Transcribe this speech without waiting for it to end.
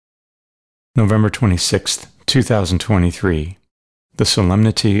November 26th, 2023. The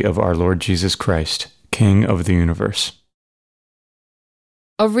Solemnity of our Lord Jesus Christ, King of the Universe.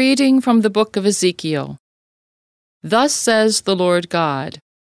 A reading from the book of Ezekiel. Thus says the Lord God,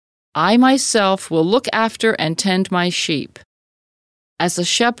 I myself will look after and tend my sheep. As a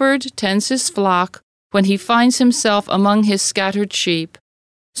shepherd tends his flock when he finds himself among his scattered sheep,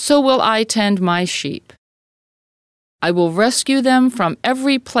 so will I tend my sheep. I will rescue them from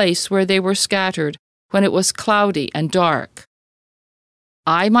every place where they were scattered when it was cloudy and dark.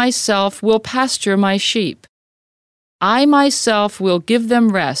 I myself will pasture my sheep. I myself will give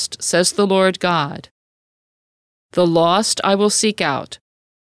them rest, says the Lord God. The lost I will seek out.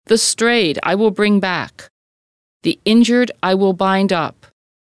 The strayed I will bring back. The injured I will bind up.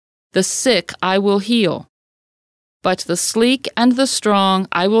 The sick I will heal. But the sleek and the strong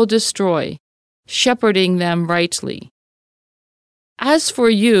I will destroy, shepherding them rightly. As for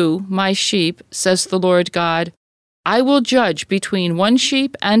you, my sheep, says the Lord God, I will judge between one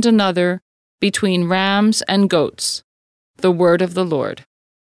sheep and another, between rams and goats. The word of the Lord.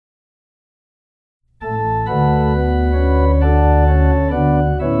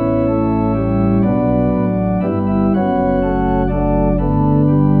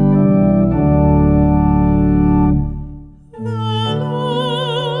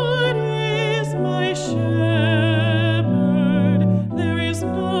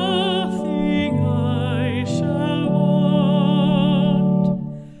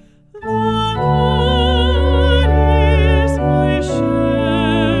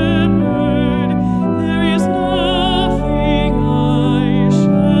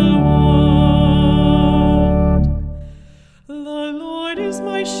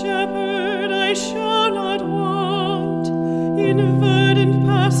 In verdant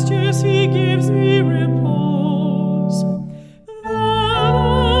pastures he gives me repose. The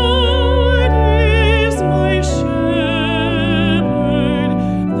Lord is my shepherd,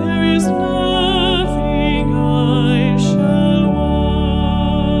 there is nothing I shall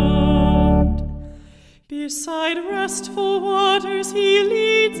want. Beside restful waters he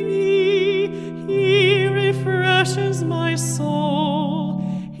leads me, he refreshes my soul,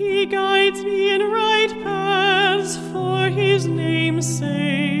 he guides me in right paths for his name's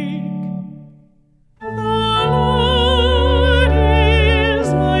sake. The Lord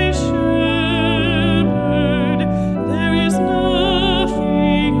is my shepherd, there is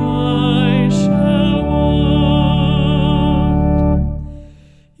nothing I shall want.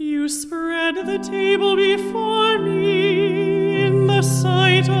 You spread the table before me in the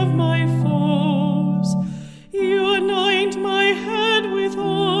sight of my foes. You anoint my head with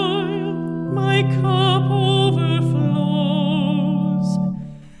oil, my cup overflows.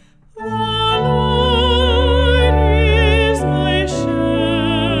 The Lord is my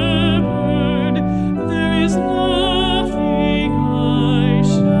shepherd, there is nothing I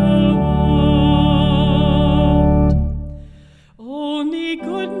shall want. Only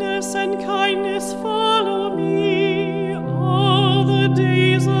goodness and kindness follow me all the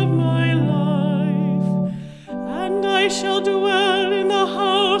days of my life, and I shall dwell in the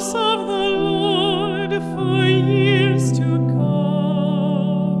house of the Lord for years to come.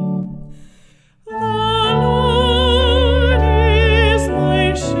 The Lord is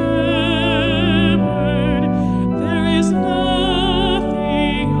my shepherd, there is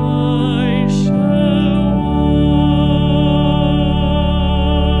nothing I shall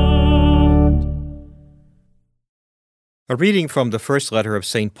want. A reading from the first letter of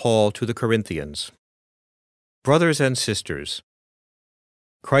St. Paul to the Corinthians. Brothers and sisters,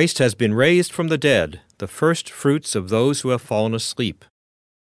 Christ has been raised from the dead, the first fruits of those who have fallen asleep.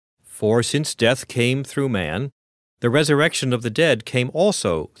 For since death came through man, the resurrection of the dead came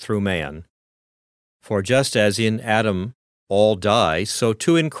also through man. For just as in Adam all die, so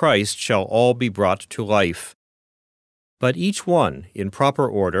too in Christ shall all be brought to life. But each one in proper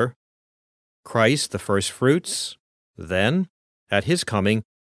order: Christ the first fruits, then, at his coming,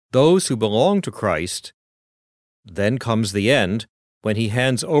 those who belong to Christ. Then comes the end, when he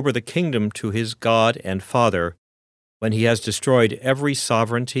hands over the kingdom to his God and Father, when he has destroyed every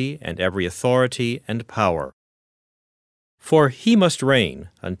sovereignty and every authority and power. For he must reign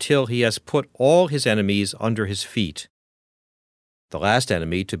until he has put all his enemies under his feet. The last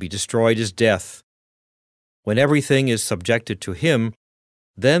enemy to be destroyed is death. When everything is subjected to him,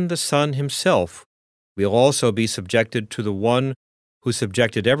 then the Son himself will also be subjected to the one who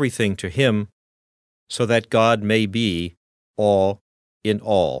subjected everything to him, so that God may be all in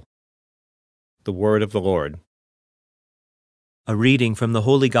all. The word of the Lord. A reading from the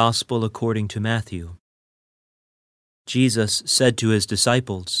Holy Gospel according to Matthew. Jesus said to his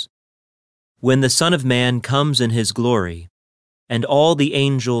disciples, when the Son of Man comes in his glory, and all the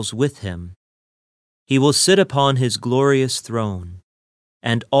angels with him. He will sit upon his glorious throne,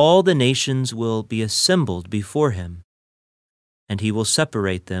 and all the nations will be assembled before him. And he will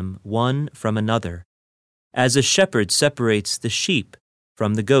separate them one from another, as a shepherd separates the sheep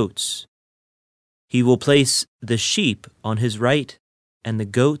from the goats. He will place the sheep on his right and the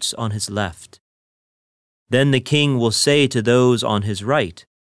goats on his left. Then the king will say to those on his right,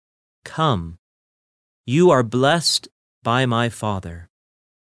 "Come, you are blessed by my Father.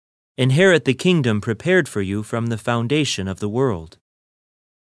 Inherit the kingdom prepared for you from the foundation of the world.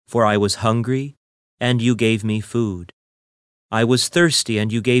 For I was hungry, and you gave me food. I was thirsty,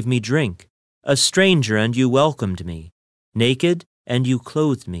 and you gave me drink. A stranger, and you welcomed me. Naked, and you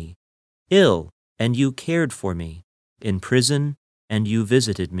clothed me. Ill, and you cared for me. In prison, and you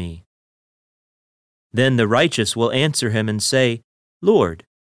visited me." Then the righteous will answer him and say, "Lord,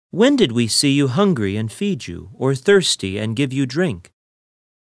 when did we see you hungry and feed you, or thirsty and give you drink?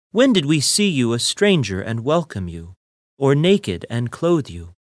 When did we see you a stranger and welcome you, or naked and clothe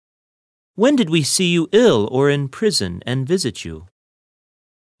you? When did we see you ill or in prison and visit you?"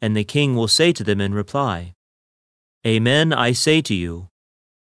 And the king will say to them in reply, "Amen, I say to you,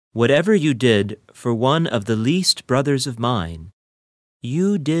 whatever you did for one of the least brothers of mine,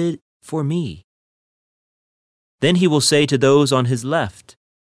 you did for me." Then he will say to those on his left,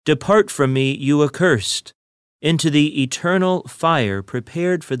 "Depart from me, you accursed, into the eternal fire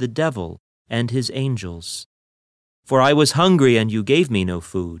prepared for the devil and his angels. For I was hungry, and you gave me no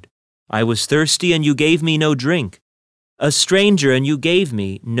food. I was thirsty, and you gave me no drink. A stranger, and you gave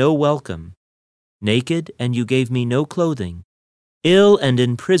me no welcome. Naked, and you gave me no clothing. Ill and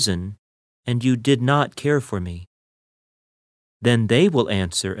in prison, and you did not care for me." Then they will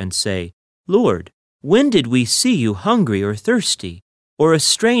answer and say, "Lord, when did we see you hungry or thirsty, or a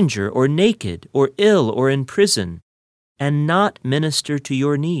stranger, or naked, or ill, or in prison, and not minister to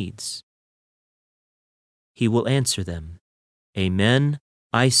your needs?" He will answer them, "Amen,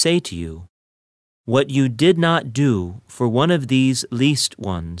 I say to you, what you did not do for one of these least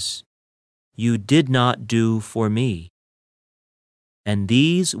ones, you did not do for me." And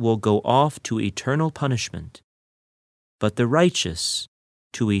these will go off to eternal punishment, but the righteous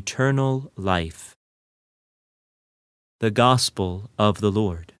to eternal life. The Gospel of the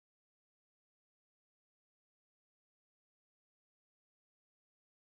Lord.